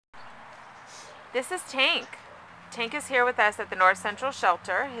This is Tank. Tank is here with us at the North Central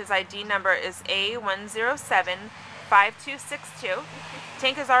Shelter. His ID number is A1075262.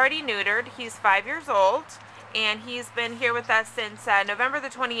 Tank is already neutered. He's 5 years old, and he's been here with us since November the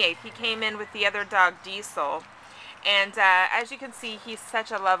 28th. He came in with the other dog, Diesel. And as you can see, he's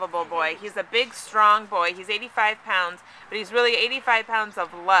such a lovable boy. He's a big, strong boy. He's 85 pounds, but he's really 85 pounds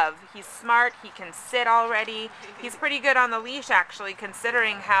of love. He's smart. He can sit already. He's pretty good on the leash, actually,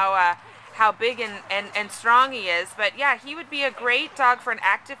 considering how big and strong he is. But yeah, he would be a great dog for an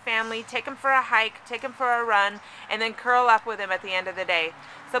active family. Take him for a hike, take him for a run, and then curl up with him at the end of the day.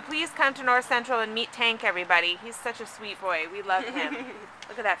 So please come to North Central and meet Tank, everybody. He's such a sweet boy. We love him.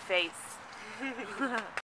 Look at that face.